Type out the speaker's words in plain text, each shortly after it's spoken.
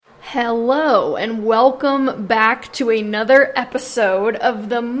Hello, and welcome back to another episode of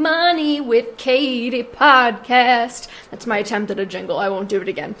the Money with Katie podcast. That's my attempt at a jingle. I won't do it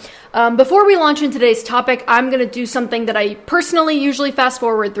again. Before we launch into today's topic, I'm going to do something that I personally usually fast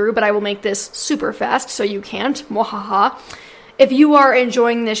forward through, but I will make this super fast so you can't. Mwahaha. If you are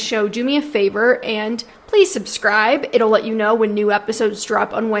enjoying this show, do me a favor and please subscribe. It'll let you know when new episodes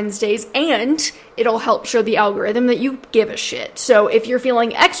drop on Wednesdays, and it'll help show the algorithm that you give a shit. So if you're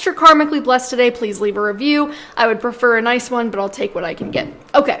feeling extra karmically blessed today, please leave a review. I would prefer a nice one, but I'll take what I can get.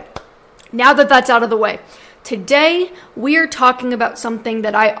 Okay, now that that's out of the way, today we are talking about something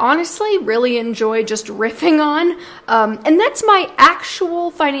that I honestly really enjoy just riffing on, and that's my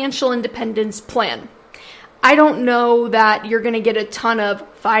actual financial independence plan. I don't know that you're going to get a ton of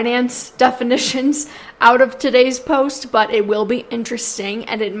finance definitions out of today's post, but it will be interesting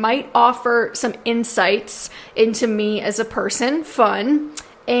and it might offer some insights into me as a person, fun,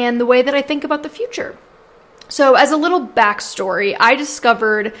 and the way that I think about the future. So as a little backstory, I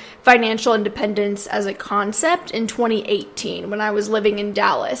discovered financial independence as a concept in 2018 when I was living in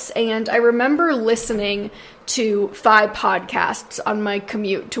Dallas. And I remember listening to 5 podcasts on my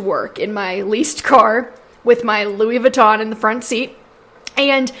commute to work in my leased car with my Louis Vuitton in the front seat.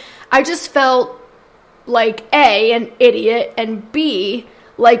 And I just felt like A, an idiot, and B,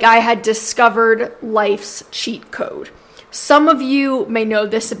 like I had discovered life's cheat code. Some of you may know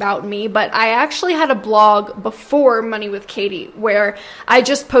this about me, but I actually had a blog before Money with Katie where I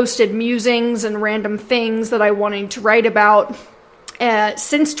just posted musings and random things that I wanted to write about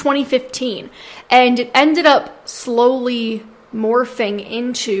since 2015. And it ended up slowly morphing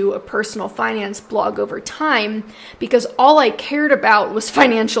into a personal finance blog over time because all I cared about was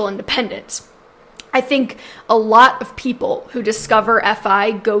financial independence. I think a lot of people who discover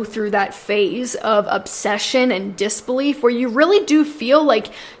FI go through that phase of obsession and disbelief where you really do feel like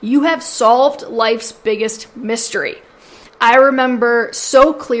you have solved life's biggest mystery. I remember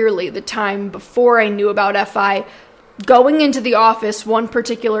so clearly the time before I knew about FI, going into the office one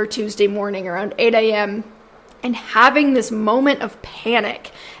particular Tuesday morning around 8 a.m., and having this moment of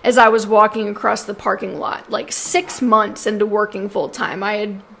panic as I was walking across the parking lot, like 6 months into working full time. I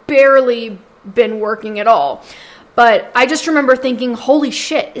had barely been working at all. But I just remember thinking, holy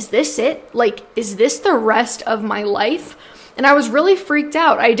shit, is this it? Like, is this the rest of my life? And I was really freaked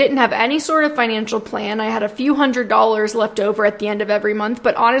out. I didn't have any sort of financial plan. I had a few $100s left over at the end of every month,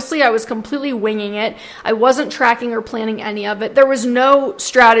 but honestly, I was completely winging it. I wasn't tracking or planning any of it. There was no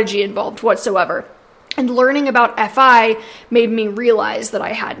strategy involved whatsoever. And learning about FI made me realize that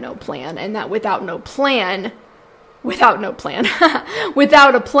I had no plan, and that without a plan,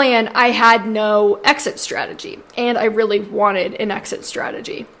 I had no exit strategy, and I really wanted an exit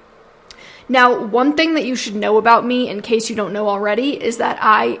strategy. Now, one thing that you should know about me, in case you don't know already, is that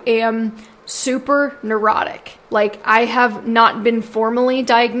I am super neurotic. Like, I have not been formally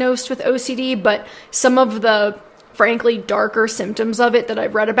diagnosed with OCD, but some of the frankly darker symptoms of it that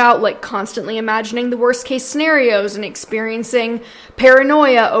I've read about, like constantly imagining the worst case scenarios and experiencing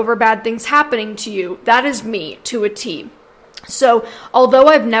paranoia over bad things happening to you, that is me to a T. So although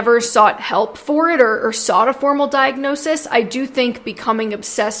I've never sought help for it or sought a formal diagnosis, I do think becoming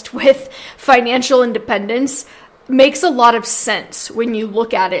obsessed with financial independence makes a lot of sense when you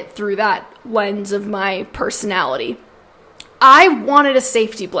look at it through that lens of my personality. I wanted a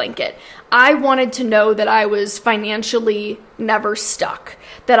safety blanket. I wanted to know that I was financially never stuck,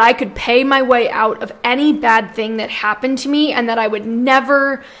 that I could pay my way out of any bad thing that happened to me, and that I would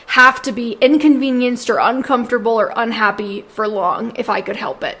never have to be inconvenienced or uncomfortable or unhappy for long if I could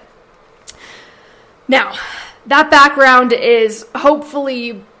help it. Now, that background is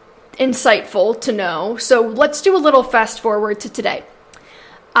hopefully insightful to know, so let's do a little fast forward to today.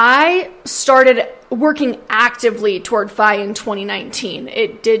 I started working actively toward FI in 2019.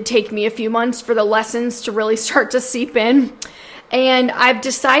 It did take me a few months for the lessons to really start to seep in. And I've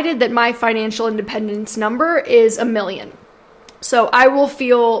decided that my financial independence number is $1 million. So I will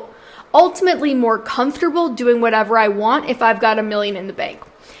feel ultimately more comfortable doing whatever I want if I've got $1 million in the bank.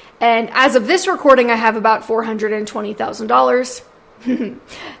 And as of this recording, I have about $420,000.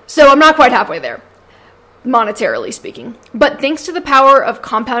 So I'm not quite halfway there, monetarily speaking. But thanks to the power of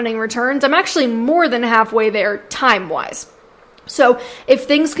compounding returns, I'm actually more than halfway there time-wise. So if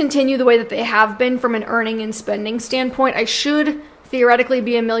things continue the way that they have been from an earning and spending standpoint, I should theoretically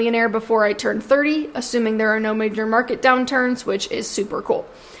be a millionaire before I turn 30, assuming there are no major market downturns, which is super cool.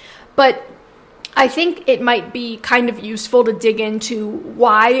 But I think it might be kind of useful to dig into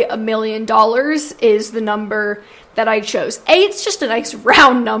why $1 million is the number that I chose. It's just a nice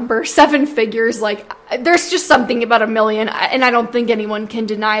round number, 7 figures. Like, there's just something about $1 million, and I don't think anyone can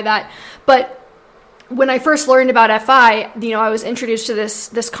deny that. But when I first learned about FI, I was introduced to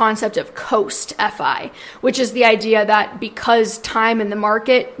this concept of coast FI, which is the idea that because time in the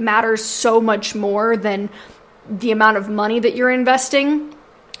market matters so much more than the amount of money that you're investing,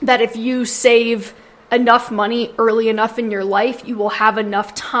 that if you save enough money early enough in your life, you will have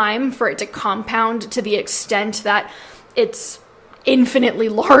enough time for it to compound to the extent that it's infinitely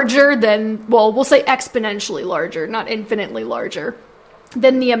larger than, well, we'll say exponentially larger, not infinitely larger,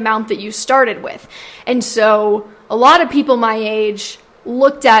 than the amount that you started with. And so a lot of people my age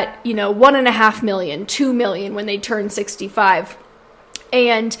looked at, $1.5 million, $2 million when they turned 65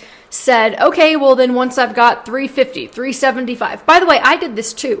 and said, okay, well then once I've got 350, 375, by the way, I did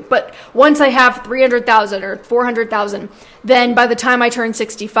this too, but once I have 300,000 or 400,000, then by the time I turn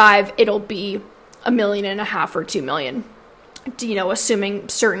 65, it'll be $1.5 million or 2 million, assuming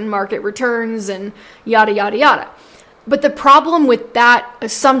certain market returns and yada, yada, yada. But the problem with that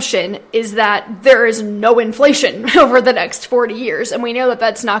assumption is that there is no inflation over the next 40 years. And we know that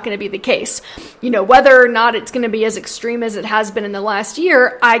that's not going to be the case. Whether or not it's going to be as extreme as it has been in the last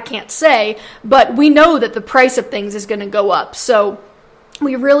year, I can't say. But we know that the price of things is going to go up. So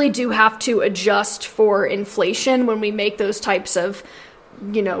we really do have to adjust for inflation when we make those types of,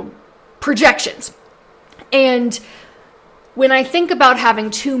 projections. And when I think about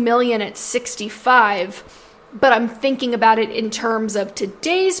having 2 million at 65, but I'm thinking about it in terms of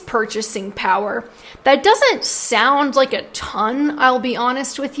today's purchasing power, that doesn't sound like a ton, I'll be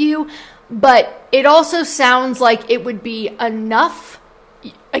honest with you, but it also sounds like it would be enough,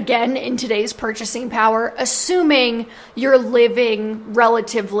 again, in today's purchasing power, assuming you're living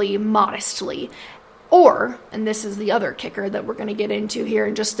relatively modestly. Or, and this is the other kicker that we're going to get into here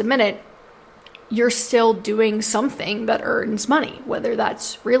in just a minute, you're still doing something that earns money, whether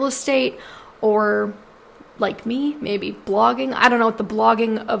that's real estate or, like me, maybe blogging. I don't know what the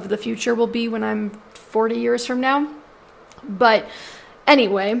blogging of the future will be when I'm 40 years from now. But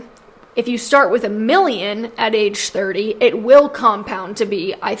anyway, if you start with $1 million at age 30, it will compound to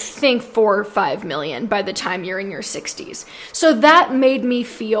be, I think, 4 or 5 million by the time you're in your 60s. So that made me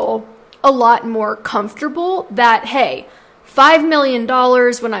feel a lot more comfortable that, hey, $5 million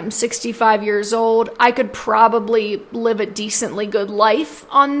when I'm 65 years old, I could probably live a decently good life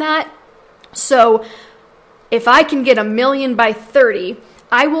on that. So if I can get $1 million by 30,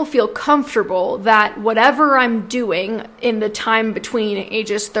 I will feel comfortable that whatever I'm doing in the time between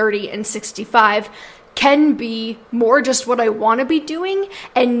ages 30 and 65 can be more just what I want to be doing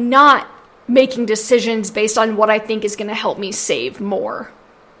and not making decisions based on what I think is going to help me save more.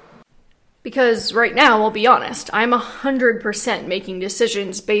 Because right now, I'll be honest, I'm 100% making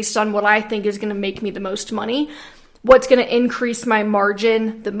decisions based on what I think is going to make me the most money, what's going to increase my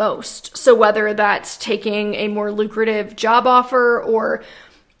margin the most. So whether that's taking a more lucrative job offer or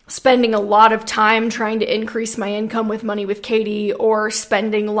spending a lot of time trying to increase my income with Money with Katie or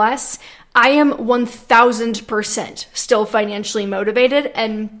spending less, I am 1000% still financially motivated,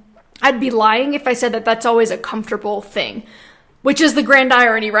 and I'd be lying if I said that that's always a comfortable thing. Which is the grand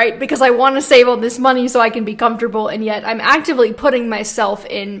irony, right? Because I want to save all this money so I can be comfortable, and yet I'm actively putting myself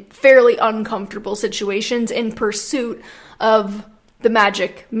in fairly uncomfortable situations in pursuit of the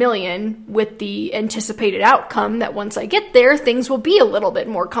magic million with the anticipated outcome that once I get there, things will be a little bit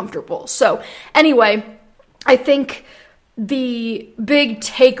more comfortable. So anyway, I think the big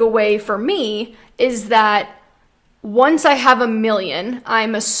takeaway for me is that once I have $1 million,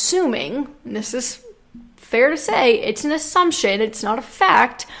 I'm assuming, and this is fair to say, it's an assumption, it's not a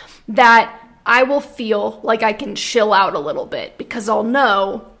fact, that I will feel like I can chill out a little bit because I'll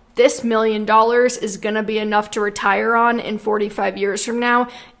know this $1 million is going to be enough to retire on in 45 years from now,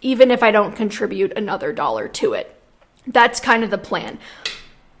 even if I don't contribute another dollar to it. That's kind of the plan.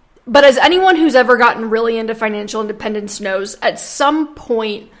 But as anyone who's ever gotten really into financial independence knows, at some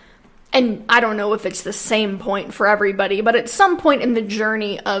point, and I don't know if it's the same point for everybody, but at some point in the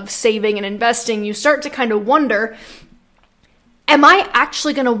journey of saving and investing, you start to kind of wonder, am I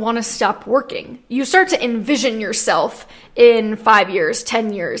actually going to want to stop working? You start to envision yourself in 5 years,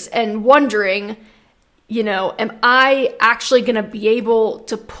 10 years, and wondering, am I actually going to be able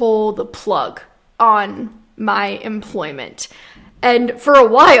to pull the plug on my employment? And for a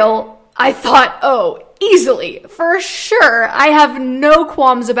while, I thought, easily, for sure. I have no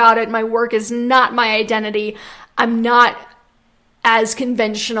qualms about it. My work is not my identity. I'm not as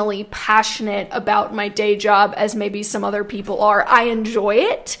conventionally passionate about my day job as maybe some other people are. I enjoy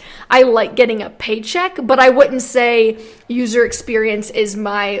it. I like getting a paycheck, but I wouldn't say user experience is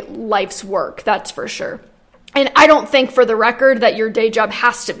my life's work. That's for sure. And I don't think, for the record, that your day job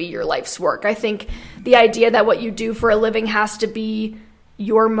has to be your life's work. I think the idea that what you do for a living has to be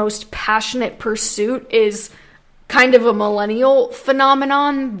your most passionate pursuit is kind of a millennial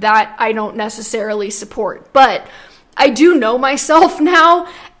phenomenon that I don't necessarily support. But I do know myself now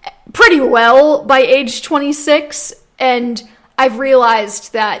pretty well by age 26, and I've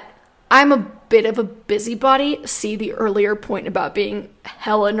realized that I'm a bit of a busybody. See the earlier point about being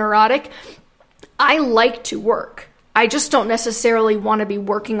hella neurotic. I like to work. I just don't necessarily want to be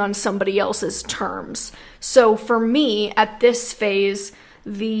working on somebody else's terms. So for me, at this phase,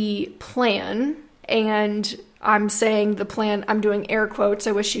 the plan, and I'm saying the plan, I'm doing air quotes,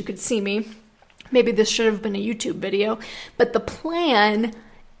 I wish you could see me. Maybe this should have been a YouTube video, but the plan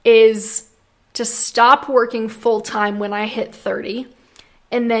is to stop working full-time when I hit 30,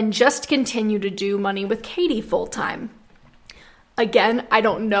 and then just continue to do Money with Katie full-time. Again, I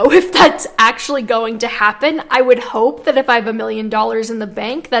don't know if that's actually going to happen. I would hope that if I have $1 million in the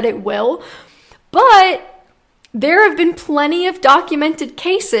bank that it will, but there have been plenty of documented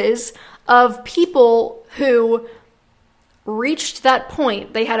cases of people who reached that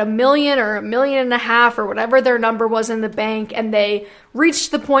point. They had $1 million or $1.5 million or whatever their number was in the bank, and they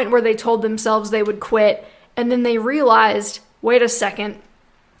reached the point where they told themselves they would quit, and then they realized, wait a second,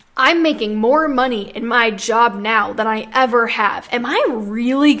 I'm making more money in my job now than I ever have. Am I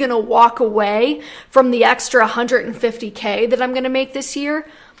really going to walk away from the extra $150K that I'm going to make this year?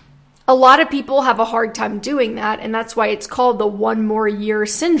 A lot of people have a hard time doing that, and that's why it's called the one more year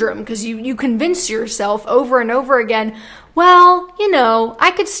syndrome, because you convince yourself over and over again, well,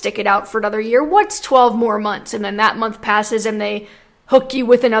 I could stick it out for another year. What's 12 more months? And then that month passes and they hook you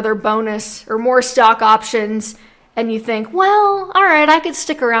with another bonus or more stock options, and you think, well, all right, I could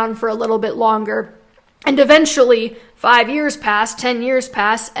stick around for a little bit longer. And eventually 5 years pass, 10 years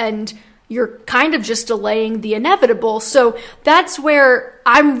pass, and you're kind of just delaying the inevitable. So that's where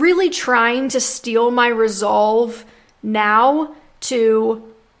I'm really trying to steel my resolve now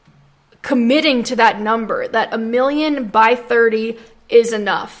to committing to that number, that $1 million by 30 is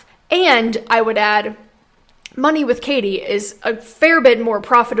enough. And I would add, Money with Katie is a fair bit more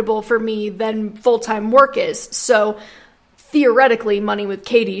profitable for me than full-time work is. So theoretically, Money with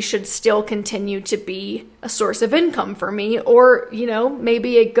Katie should still continue to be a source of income for me. Or,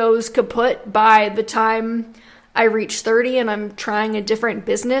 maybe it goes kaput by the time I reach 30 and I'm trying a different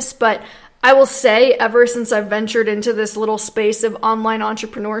business. But I will say, ever since I've ventured into this little space of online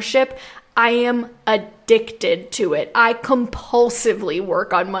entrepreneurship, I am addicted to it. I compulsively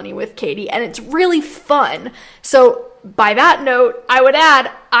work on Money with Katie, and it's really fun. So by that note, I would add,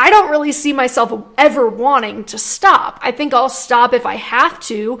 I don't really see myself ever wanting to stop. I think I'll stop if I have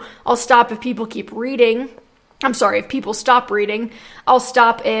to. I'll stop if people keep reading. If people stop reading. I'll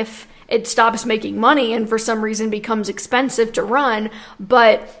stop if it stops making money and for some reason becomes expensive to run.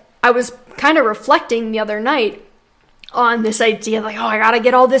 But I was kind of reflecting the other night on this idea, like, I gotta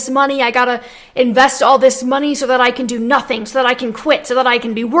get all this money, I gotta invest all this money so that I can do nothing, so that I can quit, so that I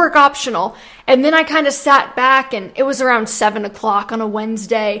can be work optional. And then I kind of sat back, and it was around 7 o'clock on a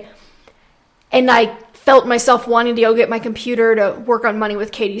Wednesday, and I felt myself wanting to go get my computer to work on Money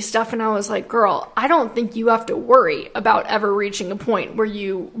with Katie stuff, and I was like, girl, I don't think you have to worry about ever reaching a point where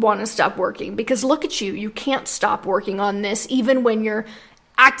you want to stop working, because look at you can't stop working on this, even when you're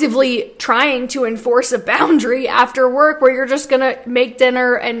actively trying to enforce a boundary after work where you're just going to make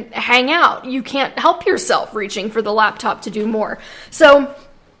dinner and hang out. You can't help yourself reaching for the laptop to do more. So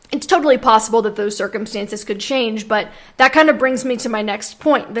it's totally possible that those circumstances could change, but that kind of brings me to my next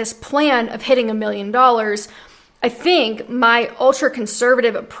point, this plan of hitting $1 million. I think my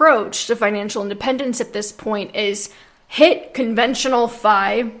ultra-conservative approach to financial independence at this point is hit conventional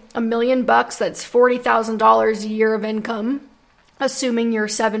FI, $1 million, that's $40,000 a year of income, assuming your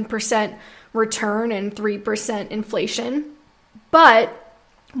 7% return and 3% inflation. But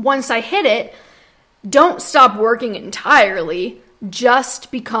once I hit it, don't stop working entirely.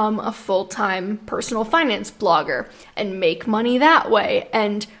 Just become a full-time personal finance blogger and make money that way.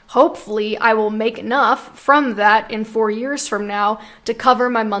 And hopefully I will make enough from that in 4 years from now to cover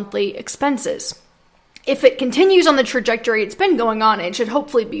my monthly expenses. If it continues on the trajectory it's been going on, it should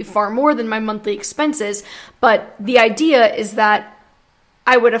hopefully be far more than my monthly expenses. But the idea is that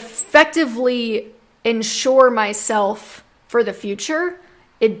I would effectively insure myself for the future.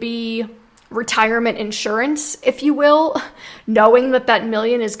 It'd be retirement insurance, if you will, knowing that $1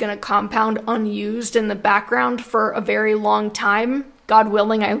 million is going to compound unused in the background for a very long time. God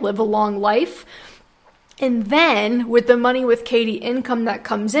willing, I live a long life. And then with the Money with Katie income that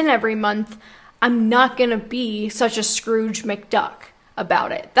comes in every month, I'm not going to be such a Scrooge McDuck.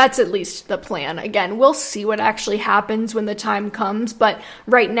 about it. That's at least the plan. Again, we'll see what actually happens when the time comes, but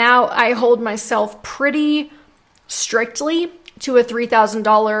right now I hold myself pretty strictly to a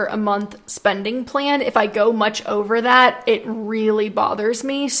 $3,000 a month spending plan. If I go much over that, it really bothers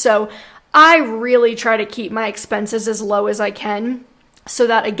me. So I really try to keep my expenses as low as I can so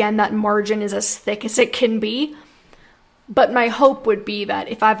that, again, that margin is as thick as it can be. But my hope would be that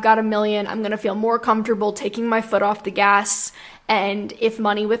if I've got $1 million, I'm going to feel more comfortable taking my foot off the gas. And if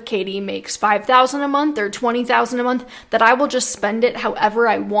Money with Katie makes $5,000 a month or $20,000 a month, that I will just spend it however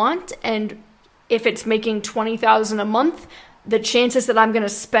I want. And if it's making $20,000 a month, the chances that I'm going to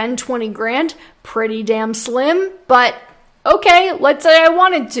spend 20 grand, pretty damn slim. But okay, let's say I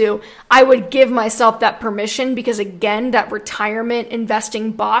wanted to. I would give myself that permission because, again, that retirement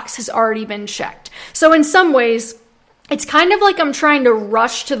investing box has already been checked. So in some ways, it's kind of like I'm trying to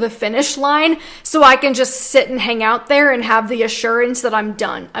rush to the finish line so I can just sit and hang out there and have the assurance that I'm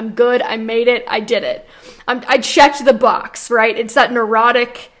done. I'm good. I made it. I did it. I checked the box, right? It's that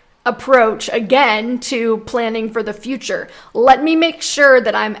neurotic approach, again, to planning for the future. Let me make sure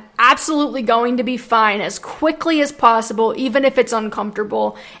that I'm absolutely going to be fine as quickly as possible, even if it's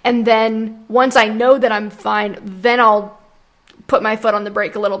uncomfortable. And then once I know that I'm fine, then I'll put my foot on the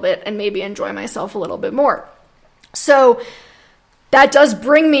brake a little bit and maybe enjoy myself a little bit more. So that does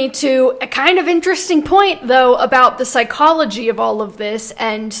bring me to a kind of interesting point, though, about the psychology of all of this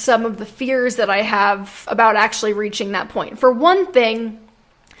and some of the fears that I have about actually reaching that point. For one thing,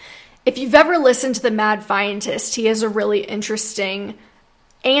 if you've ever listened to the Mad Fientist, he has a really interesting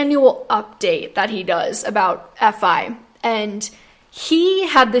annual update that he does about FI. And he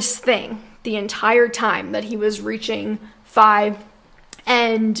had this thing the entire time that he was reaching FI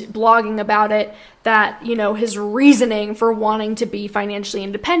and blogging about it, that, you know, his reasoning for wanting to be financially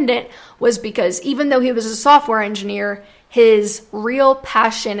independent was because even though he was a software engineer, his real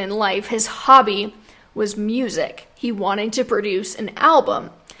passion in life, his hobby, was music. He wanted to produce an album.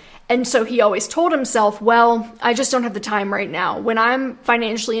 And so he always told himself, well, I just don't have the time right now. When I'm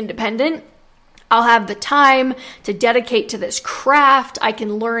financially independent, I'll have the time to dedicate to this craft. I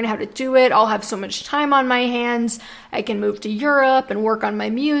can learn how to do it. I'll have so much time on my hands. I can move to Europe and work on my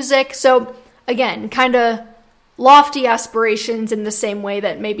music. So again, kind of lofty aspirations in the same way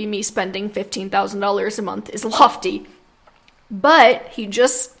that maybe me spending $15,000 a month is lofty. But he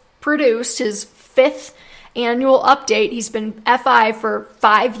just produced his 5th annual update. He's been FI for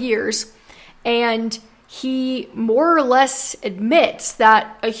 5 years, and he more or less admits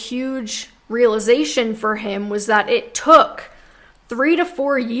that a huge realization for him was that it took 3 to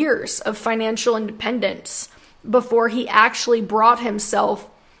 4 years of financial independence before he actually brought himself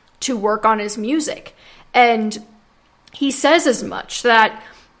to work on his music. And he says as much, that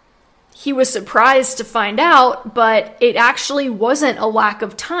he was surprised to find out, but it actually wasn't a lack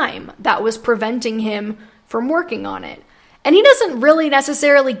of time that was preventing him from working on it. And he doesn't really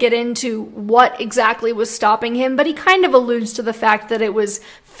necessarily get into what exactly was stopping him, but he kind of alludes to the fact that it was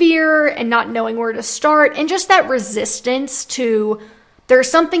fear and not knowing where to start, and just that resistance to, there's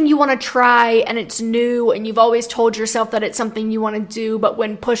something you want to try and it's new and you've always told yourself that it's something you want to do, but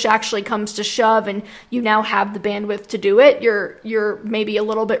when push actually comes to shove and you now have the bandwidth to do it, you're maybe a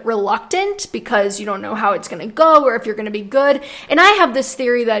little bit reluctant because you don't know how it's going to go or if you're going to be good. And I have this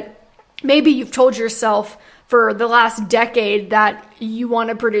theory that maybe you've told yourself for the last decade that you want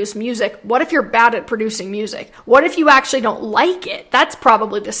to produce music. What if you're bad at producing music? What if you actually don't like it? That's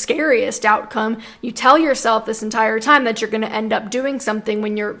probably the scariest outcome. You tell yourself this entire time that you're going to end up doing something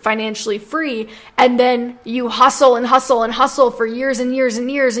when you're financially free, and then you hustle and hustle and hustle for years and years and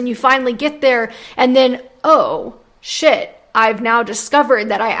years, and you finally get there, and then, oh, shit, I've now discovered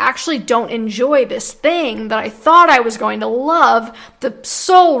that I actually don't enjoy this thing that I thought I was going to love. The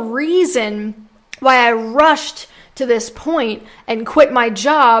sole reason why I rushed to this point and quit my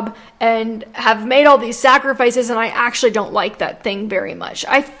job and have made all these sacrifices, and I actually don't like that thing very much.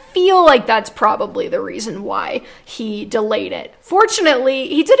 I feel like that's probably the reason why he delayed it. Fortunately,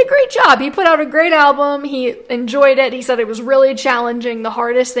 he did a great job. He put out a great album. He enjoyed it. He said it was really challenging, the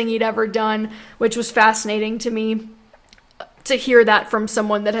hardest thing he'd ever done, which was fascinating to me to hear that from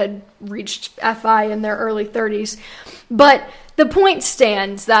someone that had reached FI in their early 30s. But the point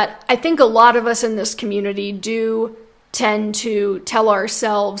stands that I think a lot of us in this community do tend to tell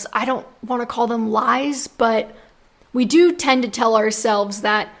ourselves, I don't want to call them lies, but we do tend to tell ourselves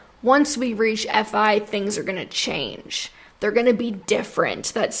that once we reach FI, things are going to change. They're going to be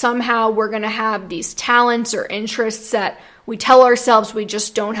different, that somehow we're going to have these talents or interests that we tell ourselves we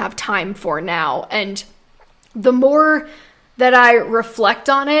just don't have time for now. And the more that I reflect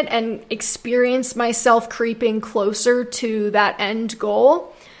on it and experience myself creeping closer to that end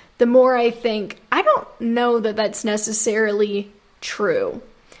goal, the more I think, I don't know that that's necessarily true.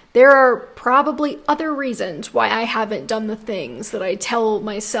 There are probably other reasons why I haven't done the things that I tell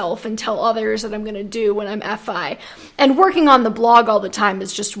myself and tell others that I'm going to do when I'm FI. And working on the blog all the time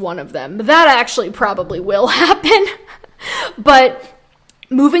is just one of them. That actually probably will happen. But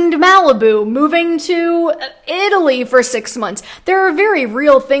moving to Malibu, moving to Italy for 6 months, there are very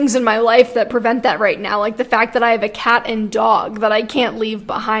real things in my life that prevent that right now. Like the fact that I have a cat and dog that I can't leave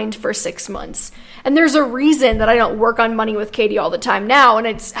behind for 6 months. And there's a reason that I don't work on Money with Katie all the time now, and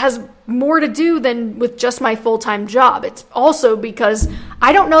it has more to do than with just my full-time job. It's also because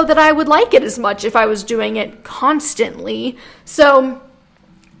I don't know that I would like it as much if I was doing it constantly. So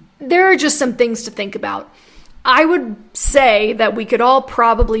there are just some things to think about. I would say that we could all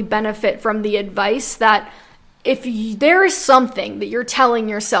probably benefit from the advice that if there is something that you're telling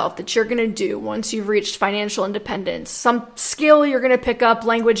yourself that you're going to do once you've reached financial independence, some skill you're going to pick up,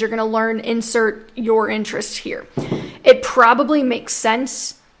 language you're going to learn, insert your interest here, it probably makes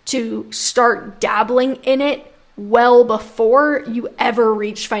sense to start dabbling in it well before you ever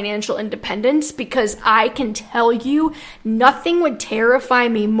reach financial independence, because I can tell you nothing would terrify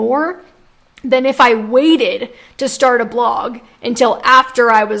me more than if I waited to start a blog until after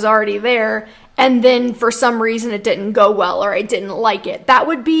I was already there, and then for some reason it didn't go well or I didn't like it. That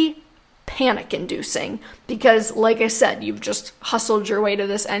would be panic-inducing because, like I said, you've just hustled your way to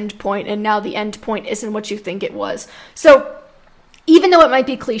this end point, and now the end point isn't what you think it was. So even though it might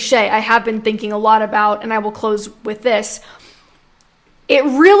be cliche, I have been thinking a lot about, and I will close with this, it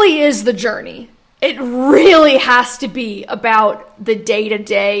really is the journey. It really has to be about the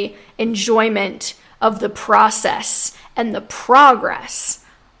day-to-day enjoyment of the process and the progress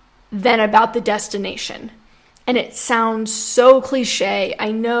than about the destination. And it sounds so cliche.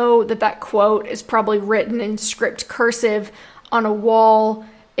 I know that that quote is probably written in script cursive on a wall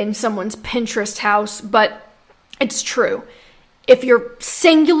in someone's Pinterest house, but it's true. If you're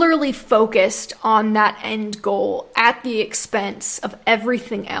singularly focused on that end goal at the expense of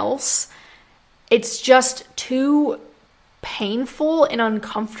everything else, it's just too painful and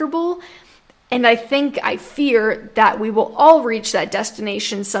uncomfortable. And I fear that we will all reach that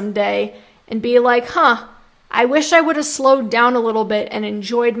destination someday and be like, I wish I would have slowed down a little bit and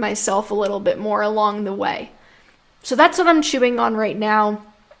enjoyed myself a little bit more along the way. So that's what I'm chewing on right now.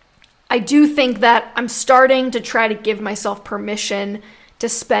 I do think that I'm starting to try to give myself permission to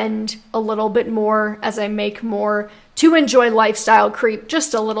spend a little bit more as I make more, to enjoy lifestyle creep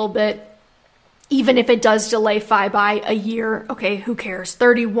just a little bit. Even if it does delay by a year, okay, who cares?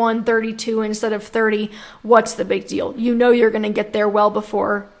 31, 32 instead of 30, what's the big deal? You know you're going to get there well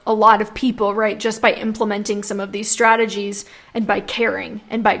before a lot of people, right? Just by implementing some of these strategies and by caring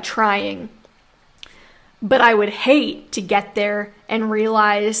and by trying. But I would hate to get there and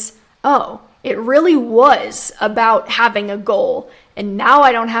realize, oh, it really was about having a goal. And now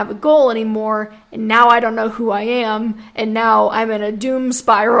I don't have a goal anymore. And now I don't know who I am. And now I'm in a doom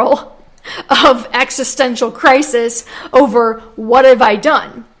spiral of existential crisis over what have I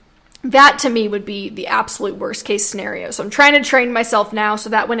done. That to me would be the absolute worst case scenario. So I'm trying to train myself now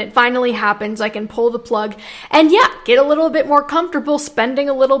so that when it finally happens, I can pull the plug and get a little bit more comfortable spending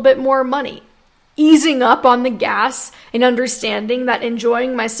a little bit more money. Easing up on the gas and understanding that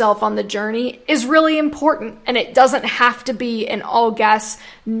enjoying myself on the journey is really important, and it doesn't have to be an all gas,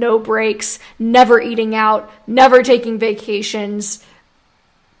 no breaks, never eating out, never taking vacations,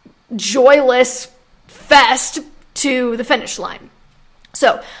 joyless fest to the finish line.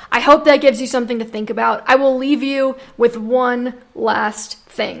 So I hope that gives you something to think about. I will leave you with one last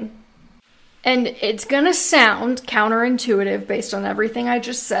thing. And it's going to sound counterintuitive based on everything I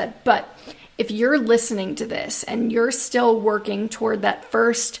just said, but if you're listening to this and you're still working toward that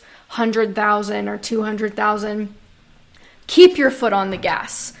first 100,000 or 200,000, keep your foot on the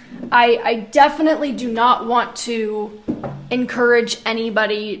gas. I definitely do not want to encourage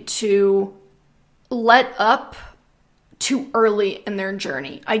anybody to let up too early in their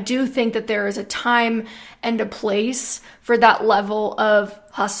journey. I do think that there is a time and a place for that level of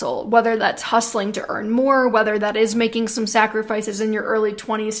hustle, whether that's hustling to earn more, whether that is making some sacrifices in your early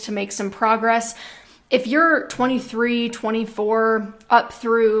 20s to make some progress. If you're 23, 24, up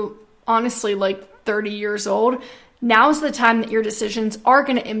through, honestly, like 30 years old, now's the time that your decisions are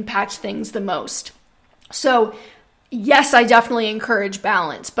going to impact things the most. So yes, I definitely encourage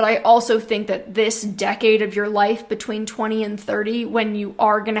balance, but I also think that this decade of your life between 20 and 30, when you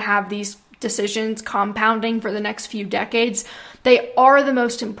are going to have these decisions compounding for the next few decades, they are the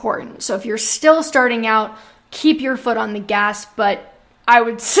most important. So if you're still starting out, keep your foot on the gas, but I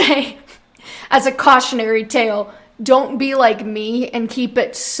would say, as a cautionary tale, don't be like me and keep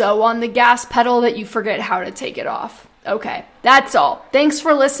it so on the gas pedal that you forget how to take it off. Okay, that's all. Thanks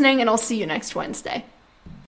for listening, and I'll see you next Wednesday.